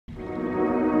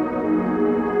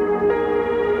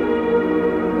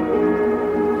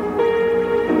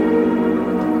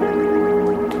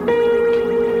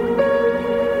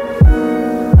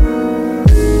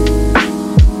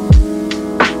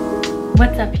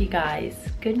You guys,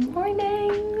 good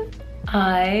morning.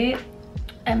 I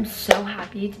am so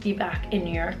happy to be back in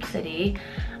New York City.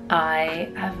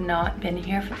 I have not been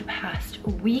here for the past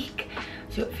week,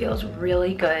 so it feels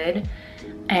really good.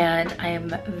 And I am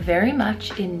very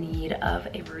much in need of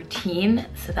a routine,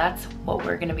 so that's what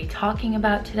we're gonna be talking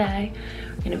about today.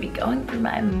 We're gonna be going through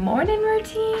my morning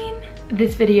routine.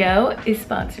 This video is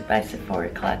sponsored by Sephora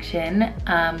Collection,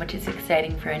 which is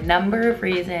exciting for a number of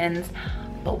reasons,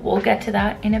 but we'll get to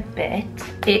that in a bit.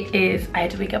 I had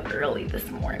to wake up early this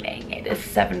morning. It is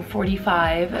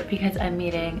 7:45 because I'm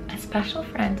meeting a special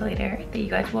friend later that you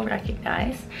guys will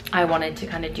recognize. I wanted to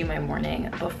kind of do my morning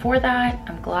before that.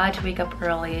 I'm glad to wake up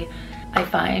early. I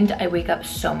find I wake up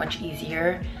so much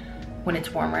easier when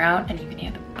it's warmer out and you can hear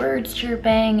the birds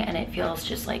chirping and it feels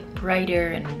just like brighter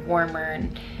and warmer,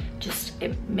 and just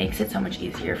it makes it so much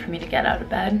easier for me to get out of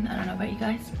bed. I don't know about you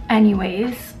guys.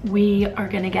 Anyways, we are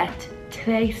gonna get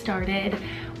today started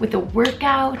with a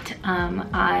workout.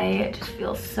 I just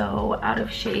feel so out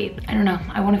of shape. I don't know,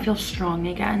 I want to feel strong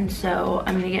again, so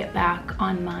I'm gonna get back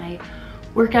on my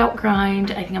workout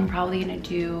grind. I think I'm probably gonna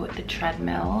do the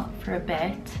treadmill for a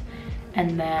bit,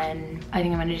 and then I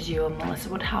think I'm gonna do a Melissa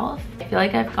Wood Health. I feel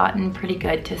like I've gotten pretty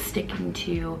good to sticking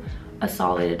to a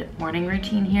solid morning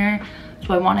routine here,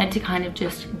 so I wanted to kind of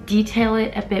just detail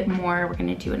it a bit more. We're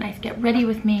gonna do a nice get ready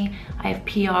with me. I have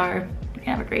PR. We're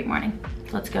gonna have a great morning.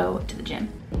 So let's go to the gym.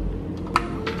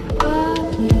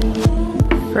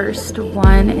 First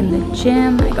one in the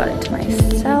gym, I got it to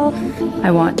myself.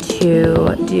 I want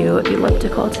to do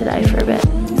elliptical today for a bit.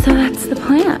 So that's the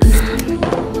plan.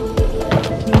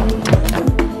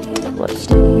 Let's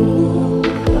do.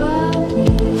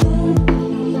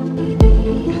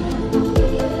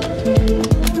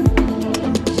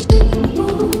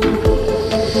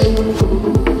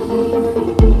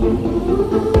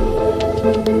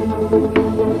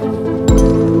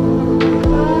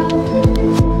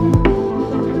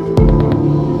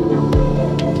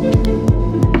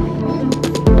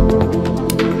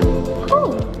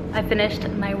 Finished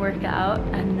my workout.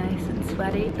 I'm nice and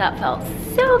sweaty. That felt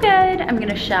so good. I'm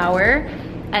gonna shower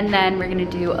and then we're gonna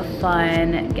do a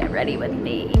fun get ready with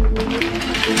me.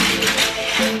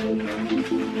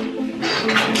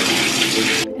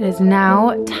 It is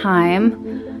now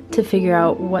time to figure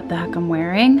out what the heck I'm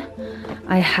wearing.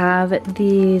 I have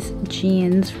these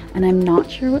jeans and I'm not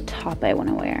sure what top I want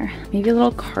to wear. Maybe a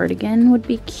little cardigan would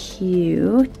be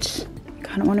cute. I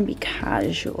kind of want to be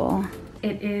casual.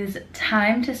 It is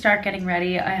time to start getting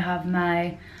ready. I have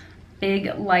my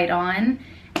big light on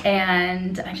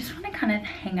and I just want to kind of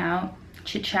hang out,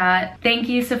 chit chat. Thank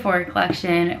you Sephora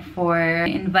Collection for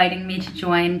inviting me to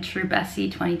join True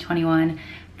Bestie 2021.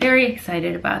 Very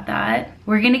excited about that.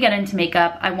 We're gonna get into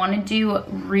makeup. I wanna do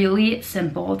really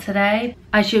simple today.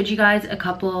 I showed you guys a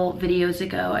couple videos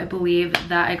ago, I believe,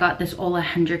 that I got this Ole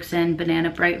Hendrickson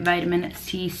Banana Bright Vitamin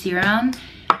C Serum.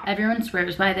 Everyone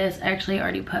swears by this. I actually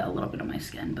already put a little bit on my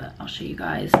skin, but I'll show you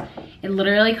guys. It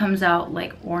literally comes out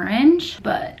like orange,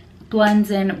 but blends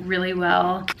in really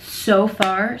well. So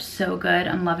far, so good.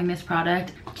 I'm loving this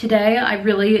product. Today, I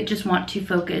really just want to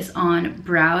focus on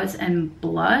brows and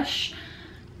blush.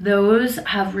 Those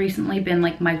have recently been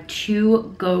like my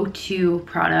two go-to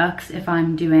products if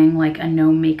I'm doing like a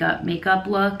no makeup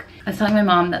look. I was telling my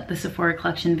mom that the Sephora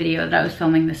Collection video that I was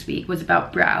filming this week was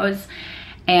about brows.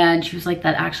 And she was like,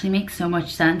 that actually makes so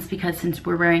much sense because since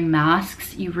we're wearing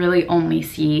masks, you really only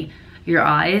see your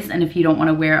eyes. And if you don't want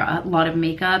to wear a lot of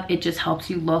makeup, it just helps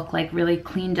you look like really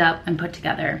cleaned up and put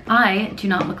together. I do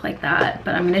not look like that,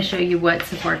 but I'm going to show you what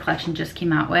Sephora Collection just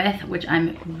came out with, which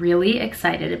I'm really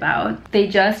excited about. They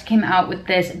just came out with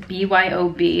this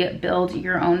BYOB, Build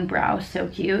Your Own Brow, so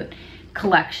cute,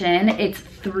 collection. It's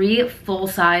 3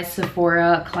 full-size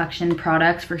Sephora Collection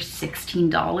products for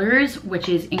 $16, which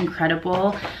is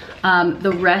incredible.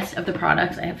 The rest of the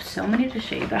products, I have so many to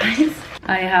show you guys.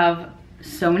 I have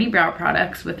so many brow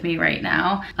products with me right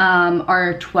now,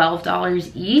 are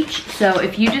 $12 each. So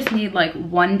if you just need like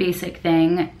one basic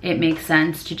thing, it makes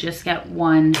sense to just get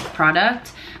one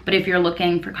product. But if you're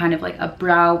looking for kind of like a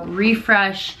brow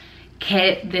refresh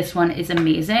kit, this one is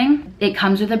amazing. It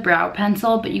comes with a brow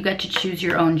pencil, but you get to choose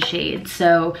your own shade,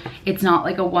 so it's not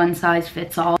like a one size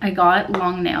fits all. I got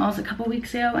long nails a couple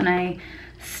weeks ago and I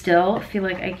still feel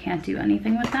like I can't do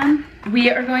anything with them. We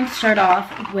are going to start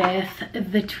off with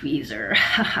the tweezer.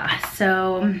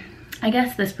 So I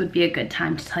guess this would be a good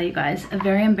time to tell you guys a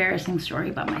very embarrassing story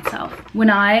about myself.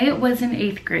 When I was in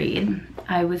 8th grade,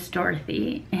 I was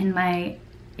Dorothy in my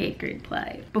 8th grade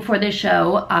play. Before this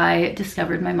show, I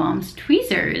discovered my mom's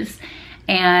tweezers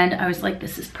and I was like,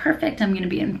 this is perfect. I'm gonna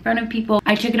be in front of people.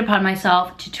 I took it upon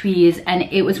myself to tweeze, and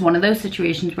it was one of those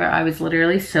situations where I was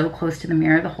literally so close to the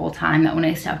mirror the whole time that when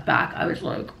I stepped back, I was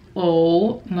like,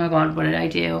 oh my God, what did I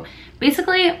do?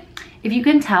 Basically, if you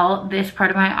can tell, this part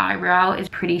of my eyebrow is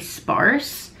pretty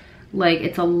sparse. Like,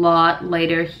 it's a lot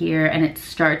lighter here and it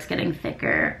starts getting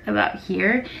thicker about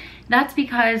here. That's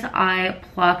because I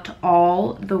plucked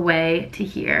all the way to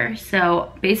here.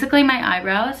 So basically my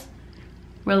eyebrows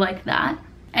were like that.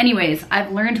 Anyways,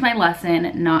 I've learned my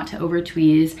lesson not to over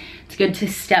tweeze. It's good to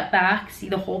step back, see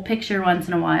the whole picture once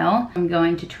in a while. I'm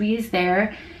going to tweeze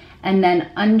there. And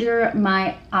then under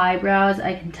my eyebrows,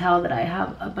 I can tell that I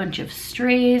have a bunch of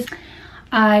strays.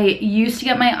 I used to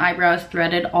get my eyebrows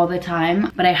threaded all the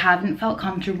time, but I haven't felt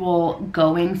comfortable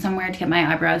going somewhere to get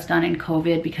my eyebrows done in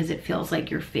COVID because it feels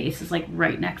like your face is like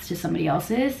right next to somebody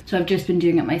else's. So I've just been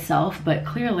doing it myself, but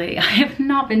clearly I have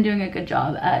not been doing a good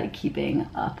job at keeping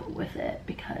up with it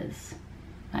because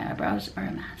my eyebrows are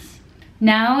a mess.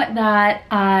 Now that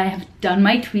I have done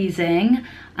my tweezing,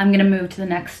 I'm gonna move to the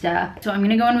next step. So I'm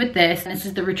gonna go in with this. This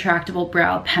is the retractable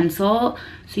brow pencil.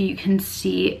 So you can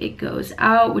see it goes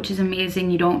out, which is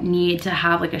amazing. You don't need to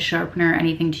have like a sharpener or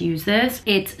anything to use this.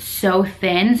 It's so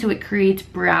thin, so it creates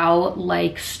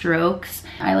brow-like strokes.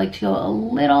 I like to go a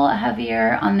little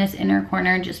heavier on this inner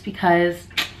corner just because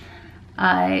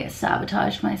I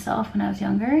sabotaged myself when I was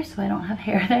younger, so I don't have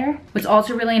hair there. What's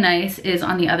also really nice is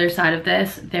on the other side of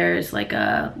this, there's like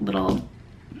a little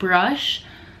brush.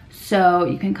 So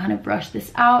you can kind of brush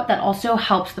this out. That also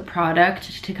helps the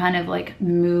product to kind of like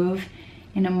move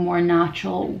in a more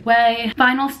natural way.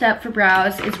 Final step for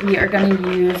brows is we are gonna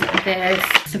use this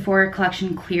Sephora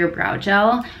Collection Clear Brow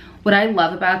Gel. What I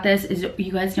love about this is,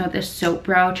 you guys know this soap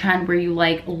brow trend where you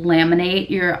like laminate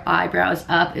your eyebrows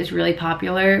up is really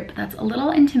popular, but that's a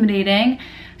little intimidating.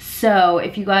 So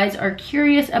if you guys are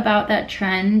curious about that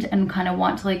trend and kind of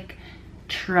want to like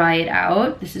try it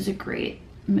out, this is a great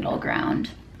middle ground.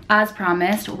 As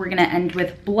promised, we're gonna end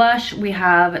with blush. We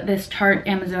have this Tarte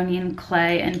Amazonian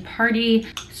Clay and Party.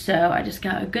 So I just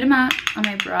got a good amount on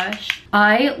my brush.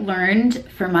 I learned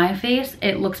for my face,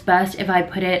 it looks best if I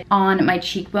put it on my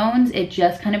cheekbones. It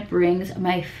just kind of brings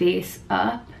my face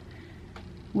up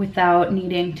without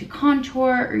needing to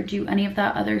contour or do any of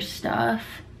that other stuff.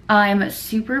 I'm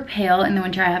super pale in the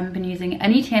winter. I haven't been using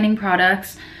any tanning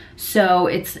products. So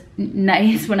it's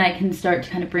nice when I can start to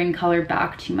kind of bring color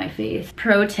back to my face.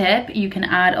 Pro tip, you can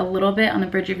add a little bit on the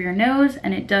bridge of your nose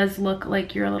and it does look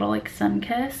like you're a little like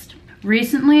sun-kissed.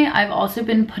 Recently, I've also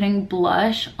been putting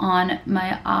blush on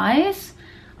my eyes.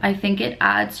 I think it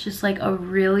adds just like a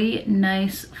really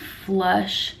nice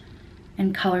flush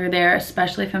and color there,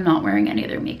 especially if I'm not wearing any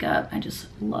other makeup. I just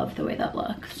love the way that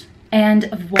looks. And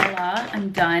voila, I'm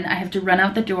done. I have to run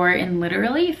out the door in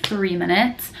literally 3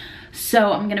 minutes.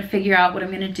 So I'm gonna figure out what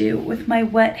I'm gonna do with my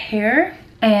wet hair,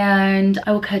 and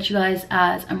I will catch you guys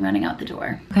as I'm running out the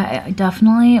door. Okay, I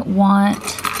definitely want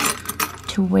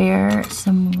to wear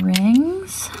some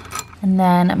rings, and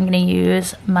then I'm gonna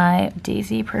use my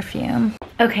Daisy perfume.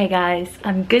 Okay guys,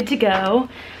 I'm good to go.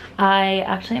 I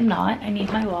actually am not. I need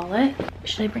my wallet.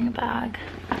 Should I bring a bag?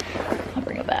 I'll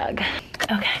bring a bag.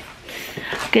 Okay,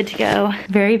 good to go.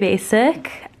 Very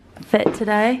basic fit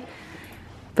today.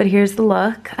 But here's the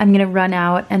look. I'm gonna run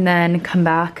out and then come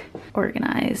back,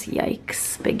 organize.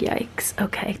 Yikes, big yikes.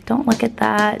 Okay, don't look at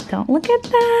that, don't look at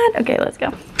that. Okay, let's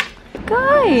go.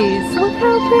 Guys, look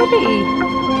how pretty.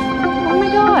 Oh my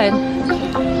God.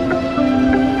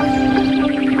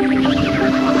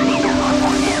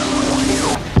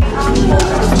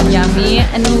 Yummy,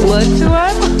 and look who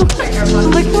I'm,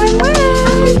 look who I'm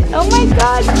with. Oh my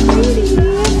God, pretty.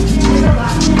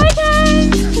 Hi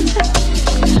guys.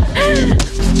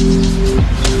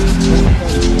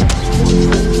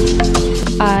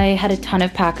 I had a ton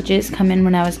of packages come in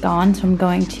when I was gone, so I'm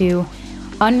going to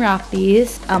unwrap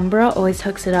these. Umbra always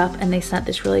hooks it up, and they sent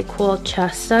this really cool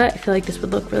chest set. I feel like this would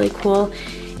look really cool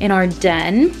in our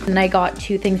den. And I got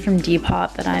 2 things from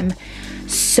Depop that I'm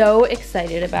so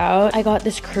excited about. I got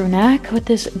this crew neck with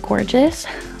this gorgeous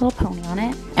little pony on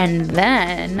it. And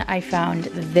then I found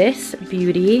this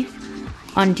beauty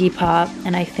on Depop,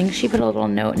 and I think she put a little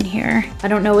note in here. I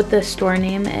don't know what the store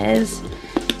name is,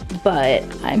 but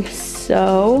I'm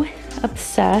so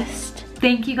obsessed.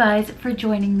 Thank you guys for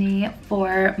joining me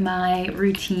for my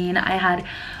routine. I had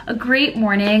a great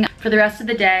morning. For the rest of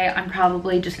the day, I'm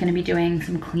probably just gonna be doing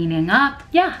some cleaning up.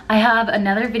 Yeah, I have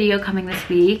another video coming this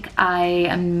week. I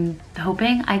am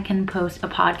hoping I can post a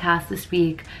podcast this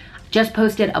week. Just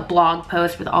posted a blog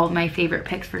post with all of my favorite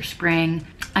picks for spring.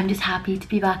 I'm just happy to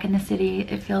be back in the city.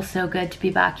 It feels so good to be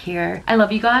back here. I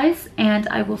love you guys, and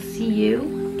I will see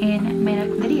you in my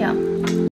next video.